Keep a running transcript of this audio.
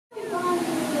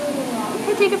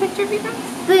take a picture of you guys?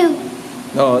 Boo.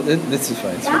 No, this is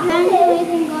fine.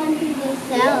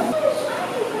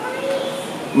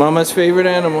 Mama's favorite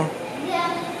animal. We've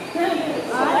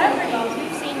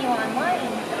seen you online.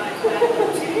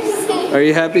 Are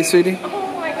you happy, sweetie? Oh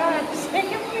my God, just make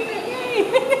him really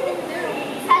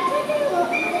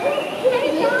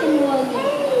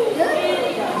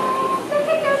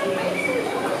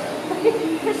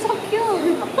They're so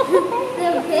cute.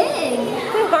 They're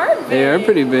big. They are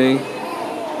pretty big.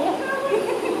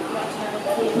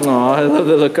 Oh, I love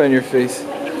the look on your face.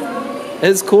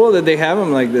 It's cool that they have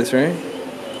them like this, right?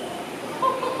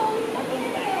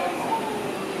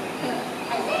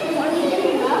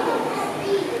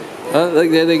 Oh, look,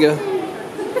 there they go.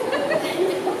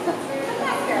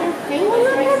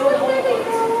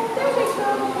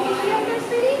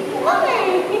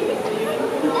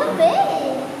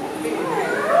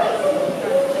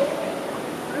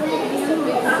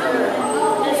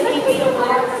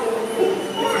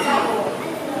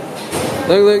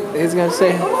 Look, he's gonna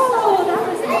say. Oh, that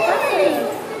was impressive.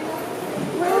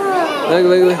 Wow.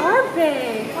 Look. They are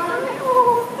big.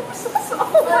 Oh, they're so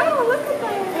soft. Oh, wow, look at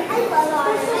them. They're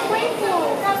so playful.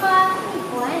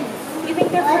 You think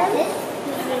they're friends?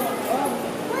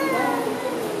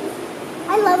 I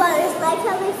love others. Like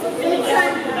how they flip.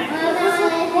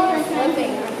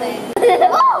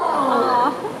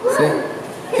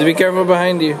 See? So be careful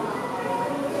behind you.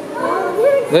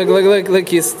 Look.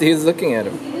 He's looking at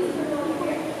him.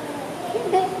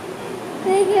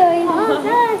 Oh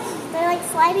gosh, they're like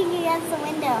sliding against the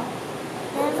window.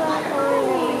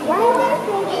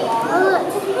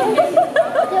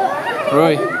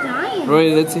 Roy,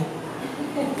 let's see.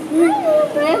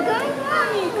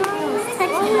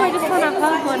 I just want to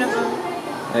hug one of them.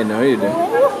 I know you do.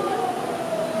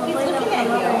 He's looking at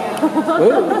you.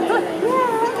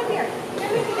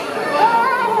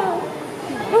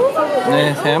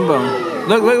 Nice Hambone.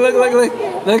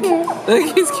 Look,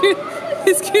 he's cute.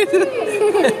 He's cute.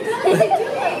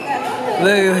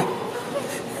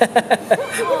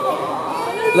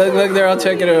 Look, they're all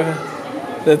checking it out.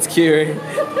 That's cute, right?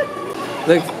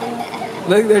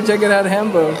 Look, they're checking out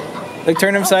Hambone. Look,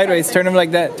 turn him sideways. Turn him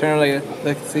like that. Turn him like that.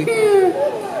 Look, see?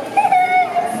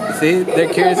 See? They're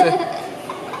curious.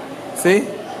 See?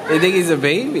 They think he's a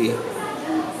baby.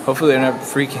 Hopefully they're not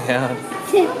freaking out.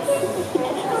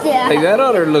 Yeah. Like, that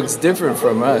otter looks different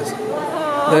from us.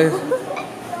 Look.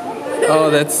 Oh,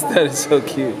 that is so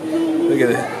cute. Look at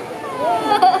that.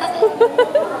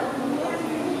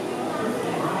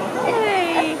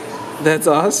 Hey. That's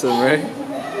awesome, right?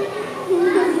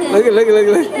 Look. They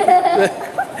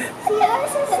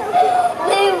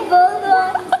both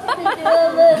want to do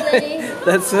it.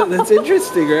 That's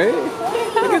interesting, right?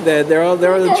 Look at that. They're all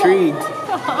intrigued.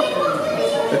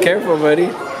 Be careful, buddy.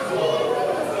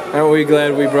 Aren't we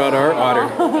glad we brought our otter?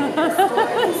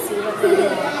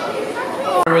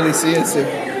 I don't really see us.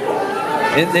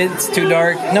 It's too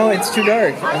dark. No, it's too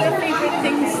dark. It's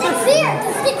here.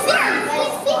 It's here.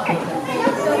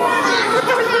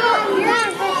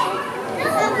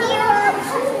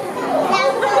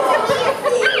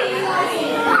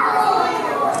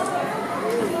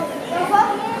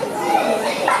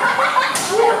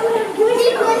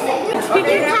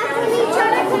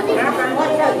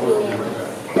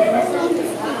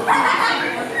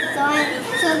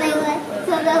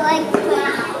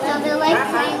 So they're like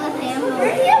playing with him.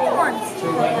 Where are the other ones?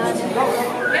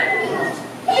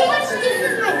 Hey, watch, this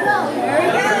is my goat. There we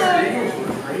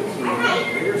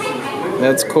go.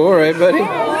 That's cool, right, buddy? You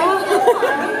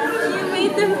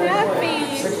made them happy.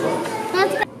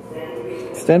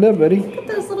 Stand up, buddy. Look at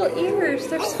those little ears.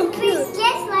 They're so cute. It's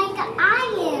just like I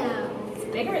am. It's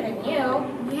bigger than you.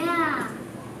 Yeah.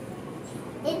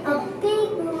 It's a big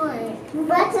one.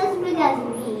 But as big as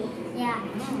me. Yeah.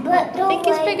 But I think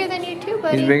he's bigger than you too,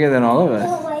 buddy. He's bigger than all of us.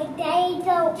 But like they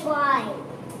don't bite.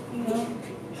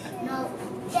 No.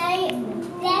 They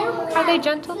don't. Are they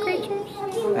gentle creatures?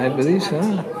 I believe so.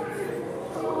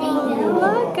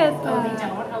 Look at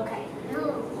that. Okay.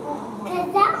 Because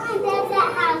that one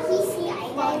doesn't have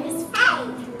skydiving.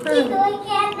 He's like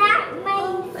at that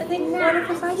one. I think one of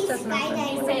his eyes doesn't have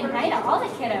one. Saying hi to all the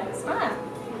kiddos, huh?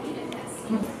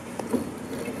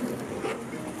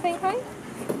 Say hi.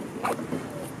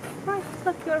 Hi.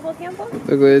 Look, you want to hold Hambone?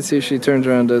 Look, let's see if she turns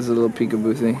around and does a little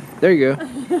peekaboo thing. There you go.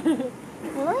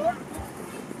 What?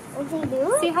 What's he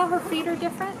doing? See how her feet are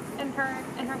different and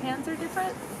her hands are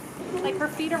different? Like her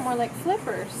feet are more like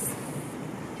flippers.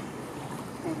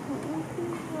 Oh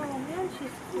man,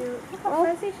 she's cute. Look how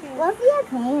fuzzy she is. What if he has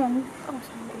hands? Oh,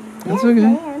 sorry. That's okay.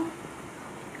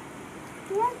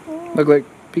 He has hands. Look like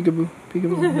peekaboo,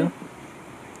 peekaboo. No?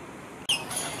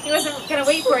 He wasn't gonna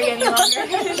wait for you any longer.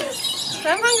 So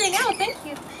I'm hungry now, thank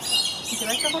you. Would you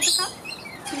like to hold the cup?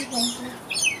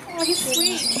 Oh, he's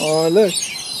sweet. Oh, look.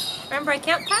 Remember, I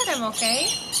can't pat him, okay?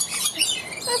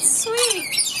 That's sweet.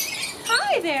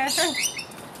 Hi there.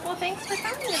 Well, thanks for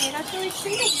coming to me. That's really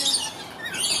sweet of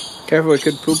you. Careful, it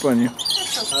could poop on you.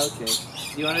 That's okay. Okay.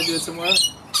 You want to do it some more?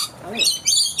 Okay.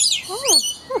 Oh.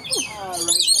 Right,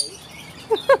 mate.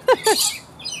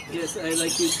 Yes, I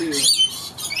like you too.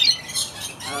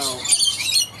 Ow.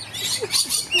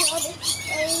 What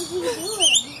is he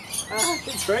doing?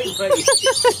 It's right, buddy.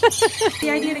 The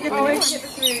idea to get the new one.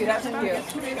 That's cute.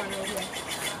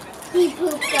 He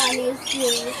pooped on his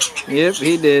shoes. Yep,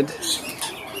 he did.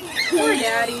 Poor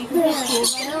daddy.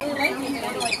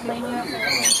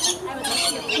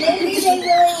 Maybe they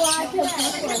really want to poop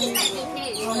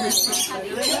on his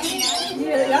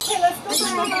Okay, let's go,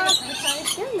 Mama.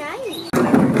 They're nice.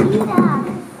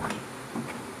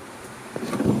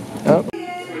 Oh,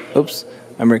 oops.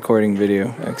 I'm recording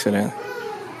video accidentally.